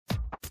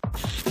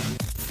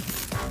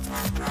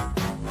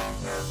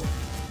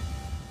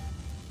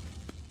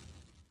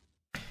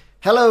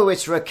Hello,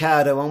 it's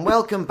Ricardo and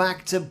welcome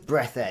back to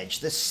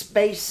Breathedge, the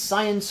space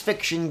science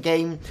fiction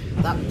game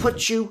that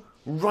puts you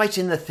right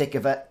in the thick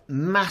of a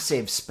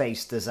massive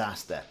space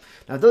disaster.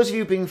 Now, those of you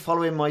who've been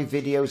following my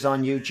videos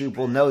on YouTube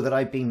will know that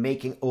I've been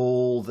making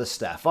all the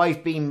stuff.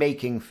 I've been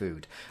making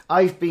food,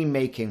 I've been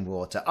making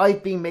water,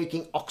 I've been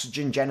making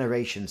oxygen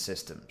generation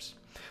systems.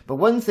 But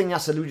one thing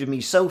that's eluded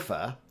me so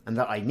far, and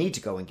that I need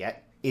to go and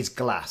get, is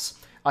glass.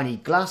 I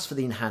need glass for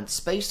the enhanced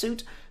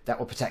spacesuit that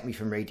will protect me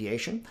from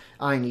radiation.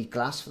 I need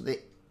glass for the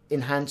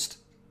enhanced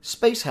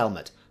space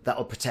helmet that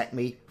will protect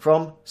me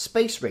from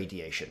space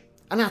radiation.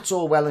 And that's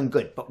all well and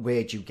good, but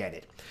where do you get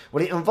it?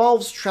 Well, it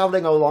involves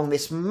travelling along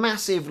this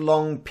massive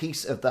long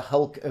piece of the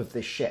hulk of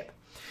the ship.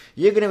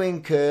 You're going to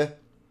incur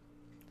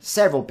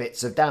several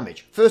bits of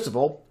damage. First of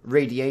all,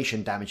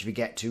 radiation damage if you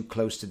get too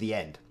close to the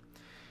end.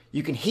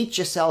 You can heat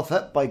yourself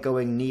up by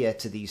going near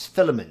to these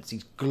filaments,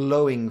 these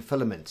glowing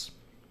filaments.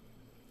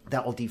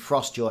 That will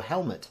defrost your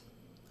helmet,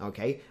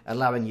 okay,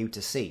 allowing you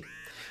to see.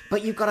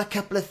 But you've got a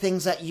couple of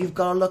things that you've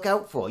got to look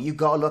out for. You've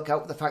got to look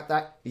out for the fact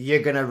that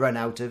you're going to run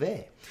out of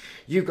air.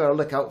 You've got to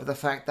look out for the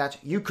fact that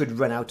you could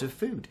run out of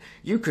food.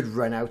 You could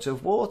run out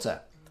of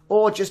water.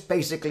 Or just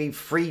basically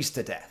freeze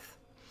to death.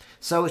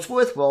 So it's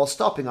worthwhile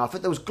stopping off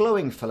at those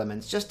glowing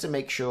filaments just to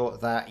make sure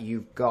that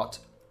you've got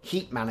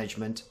heat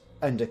management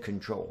under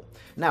control.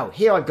 Now,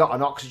 here I've got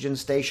an oxygen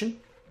station,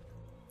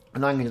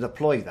 and I'm going to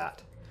deploy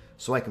that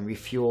so I can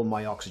refuel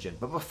my oxygen.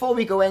 But before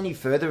we go any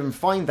further and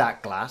find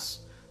that glass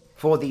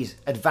for these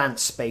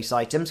advanced space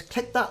items,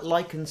 click that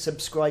like and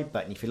subscribe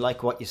button if you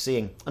like what you're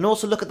seeing. And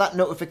also look at that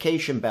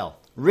notification bell.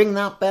 Ring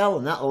that bell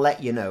and that'll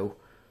let you know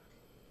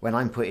when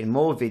I'm putting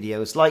more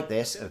videos like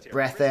this of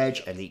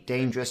Breathedge, Elite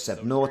Dangerous,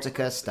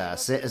 Subnautica, Star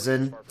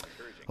Citizen.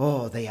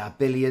 Oh, they are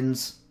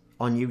billions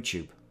on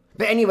YouTube.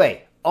 But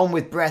anyway, on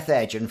with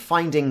Breathedge and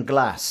finding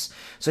glass.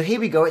 So here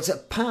we go. It's a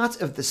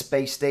part of the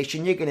space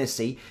station. You're going to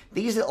see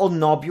these little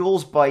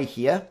nobules by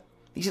here.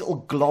 These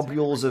little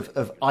globules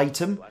of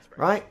item,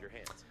 right?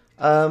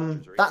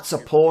 That's a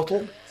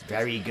portal.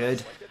 Very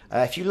good.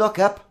 If you look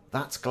up,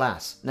 that's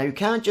glass. Now, you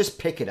can't just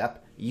pick it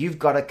up. You've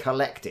got to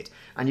collect it.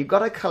 And you've got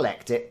to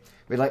collect it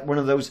with like one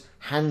of those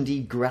handy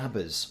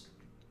grabbers.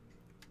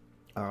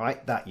 All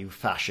right, that you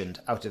fashioned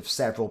out of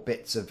several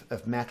bits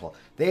of metal.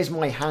 There's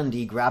my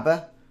handy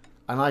grabber.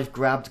 And I've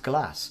grabbed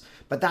glass.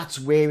 But that's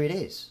where it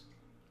is.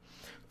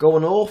 Go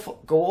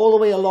all the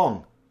way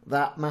along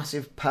that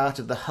massive part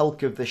of the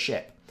hulk of the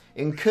ship.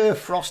 Incur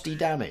frosty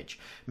damage.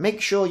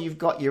 Make sure you've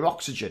got your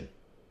oxygen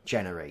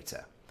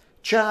generator.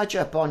 Charge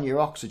up on your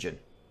oxygen.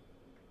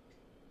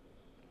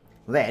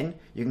 Then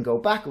you can go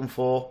back and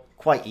forth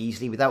quite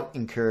easily without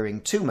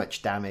incurring too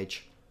much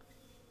damage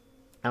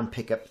and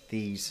pick up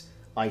these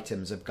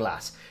items of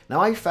glass.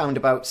 Now, I found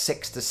about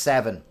 6 to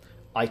 7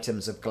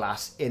 items of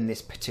glass in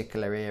this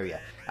particular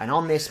area, and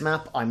on this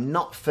map I'm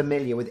not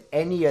familiar with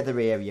any other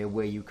area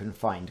where you can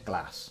find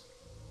glass,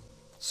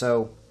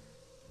 so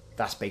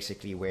that's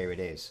basically where it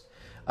is.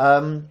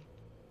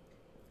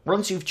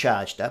 Once you've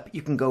charged up,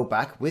 you can go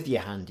back with your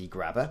handy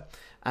grabber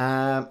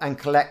and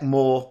collect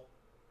more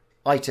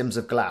items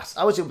of glass.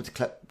 I was able to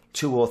collect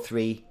 2 or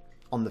 3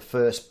 on the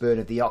first burn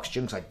of the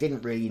oxygen because I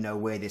didn't really know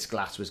where this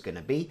glass was going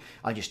to be.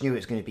 I just knew it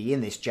was going to be in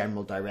this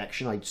general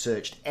direction. I'd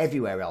searched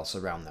everywhere else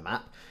around the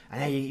map.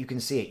 And there you can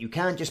see it. You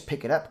can't just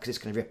pick it up because it's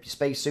going to rip your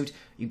spacesuit.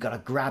 You've got to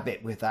grab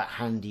it with that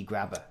handy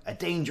grabber. A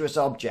dangerous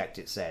object,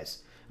 it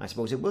says. I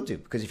suppose it will do,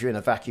 because if you're in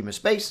a vacuum of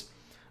space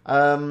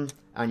and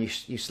you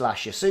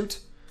slash your suit,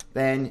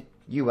 then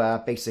you are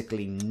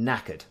basically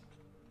knackered.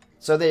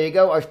 So there you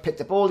go. I've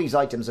picked up all these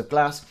items of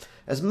glass.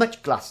 As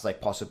much glass as I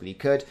possibly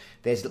could.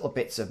 There's little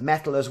bits of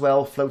metal as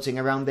well floating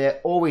around there.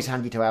 Always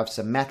handy to have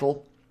some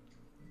metal.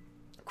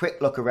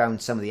 Quick look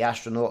around some of the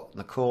astronaut and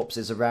the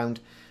corpses around.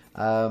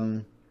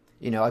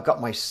 You know, I've got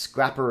my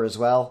scrapper as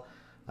well,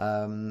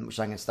 which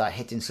I'm going to start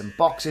hitting some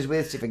boxes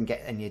with, see if I can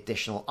get any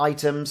additional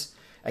items.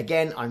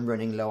 Again, I'm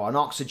running low on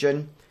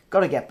oxygen.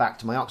 Got to get back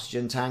to my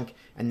oxygen tank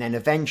and then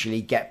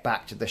eventually get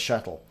back to the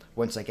shuttle.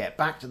 Once I get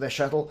back to the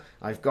shuttle,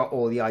 I've got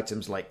all the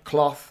items like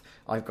cloth,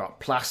 I've got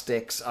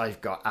plastics,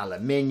 I've got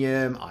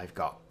aluminium, I've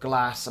got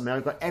glass. I mean,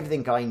 I've got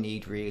everything I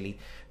need really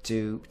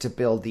to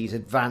build these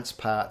advanced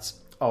parts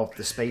of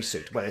the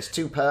spacesuit. Well, there's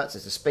 2 parts.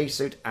 There's the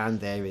spacesuit and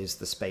there is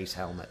the space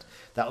helmet.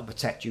 That will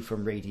protect you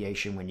from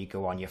radiation when you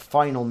go on your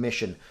final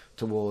mission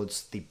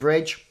towards the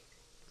bridge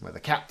where the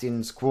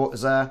captain's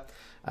quarters are.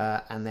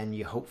 And then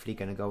you're hopefully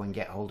going to go and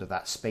get hold of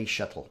that space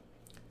shuttle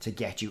to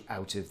get you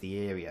out of the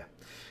area.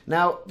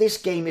 Now, this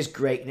game is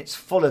great and it's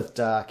full of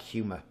dark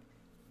humour.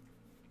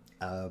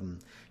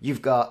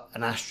 You've got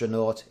an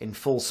astronaut in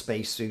full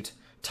spacesuit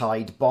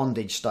tied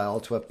bondage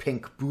style to a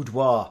pink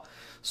boudoir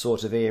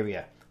sort of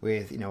area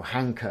with, you know,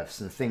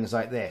 handcuffs and things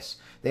like this.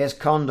 There's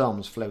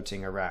condoms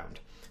floating around.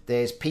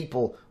 There's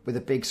people with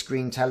a big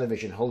screen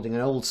television holding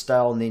an old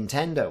style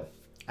Nintendo.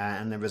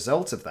 And the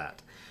result of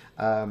that,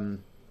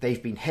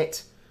 they've been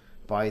hit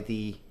by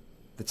the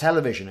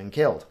television and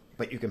killed.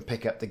 but you can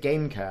pick up the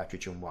game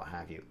cartridge and what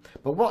have you.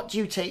 But what do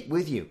you take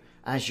with you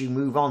as you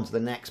move on to the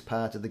next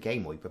part of the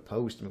game, or you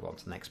propose to move on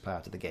to the next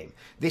part of the game?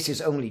 This is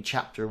only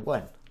chapter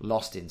 1,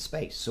 Lost in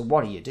Space. So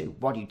what do?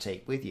 What do you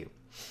take with you?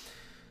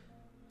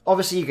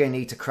 Obviously, you're going to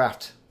need to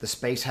craft the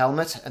space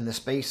helmet and the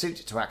spacesuit.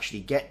 To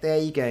actually get there,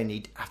 you're going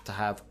to have to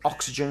have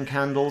oxygen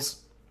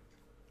candles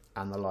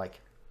and the like.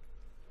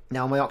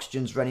 Now, my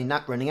oxygen's running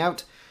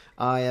out.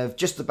 I have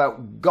just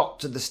about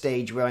got to the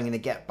stage where I'm going to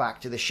get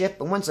back to the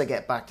ship. And once I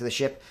get back to the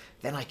ship,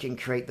 then I can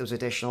create those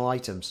additional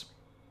items.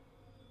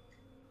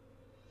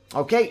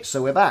 Okay,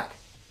 so we're back.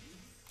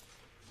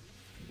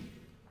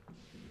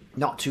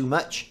 Not too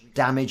much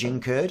damage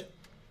incurred.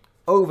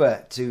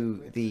 Over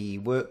to the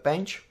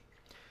workbench.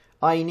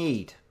 I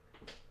need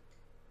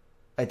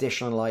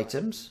additional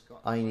items.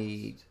 I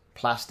need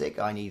plastic.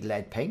 I need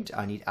lead paint.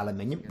 I need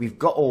aluminium. We've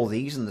got all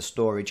these in the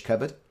storage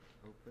cupboard.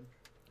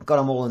 I've got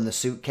them all in the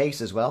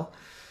suitcase as well.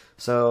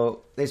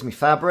 So there's my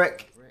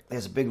fabric.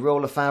 There's a big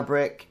roll of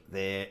fabric.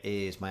 There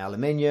is my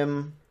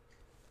aluminium.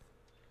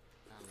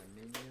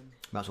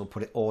 Might as well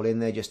put it all in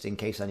there just in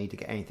case I need to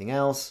get anything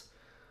else.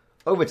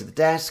 Over to the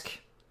desk.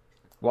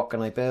 What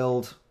can I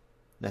build?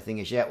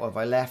 Nothing as yet. What have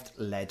I left?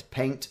 Lead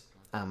paint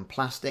and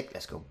plastic.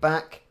 Let's go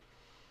back.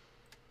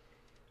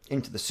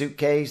 Into the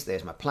suitcase.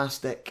 There's my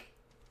plastic.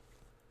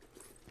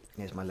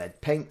 Here's my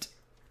lead paint.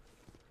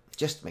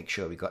 Just to make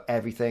sure we got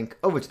everything.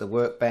 Over to the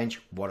workbench.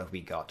 What have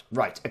we got?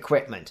 Right,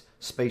 equipment.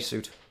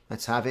 Spacesuit.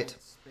 Let's have it.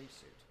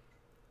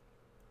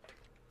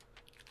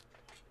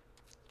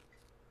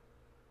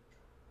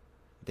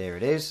 There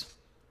it is.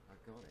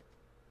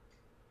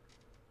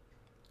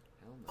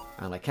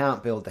 And I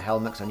can't build the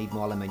helmet because I need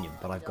more aluminium.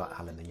 But I've got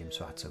aluminium,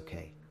 so that's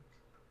okay.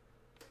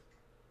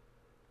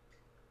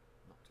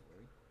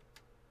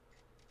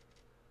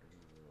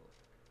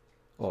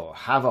 Or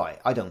have I?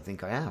 I don't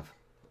think I have.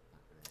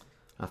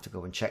 I have to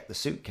go and check the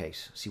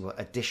suitcase, see what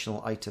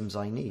additional items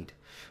I need.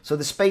 So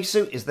the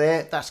spacesuit is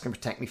there. That's going to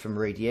protect me from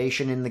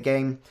radiation in the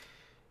game.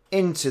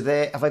 Into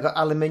there. Have I got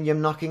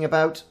aluminium knocking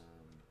about?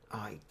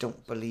 I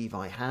don't believe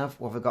I have.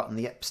 What have I got in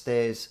the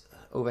upstairs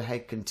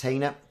overhead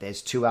container?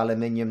 There's 2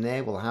 aluminium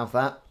there. We'll have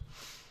that.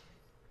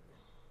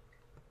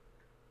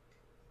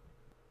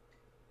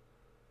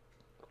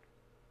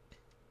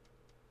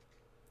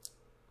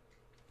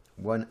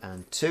 One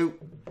and 2.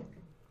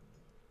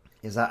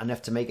 Is that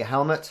enough to make a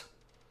helmet?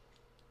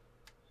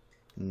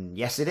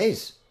 Yes, it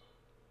is.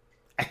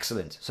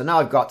 Excellent. So now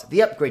I've got the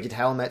upgraded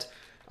helmet.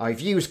 I've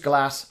used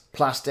glass,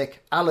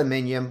 plastic,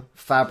 aluminium,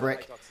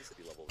 fabric,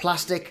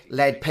 plastic,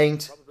 lead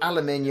paint,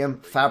 aluminium,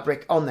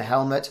 fabric on the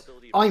helmet.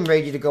 I'm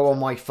ready to go on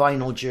my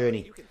final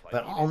journey.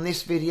 But on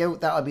this video,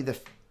 that'll be the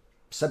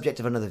subject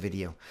of another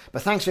video.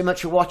 But thanks very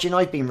much for watching.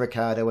 I've been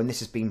Ricardo and this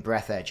has been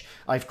Breathedge.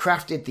 I've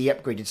crafted the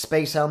upgraded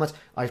space helmet.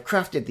 I've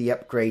crafted the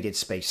upgraded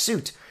space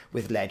suit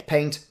with lead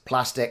paint,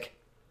 plastic,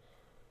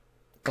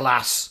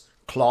 glass,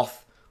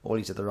 cloth, all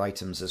these other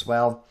items as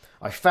well.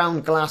 I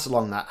found glass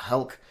along that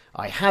hulk.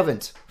 I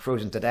haven't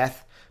frozen to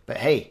death, but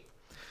hey,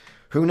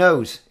 who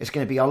knows? It's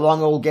going to be a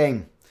long old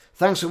game.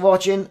 Thanks for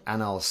watching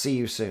and I'll see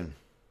you soon.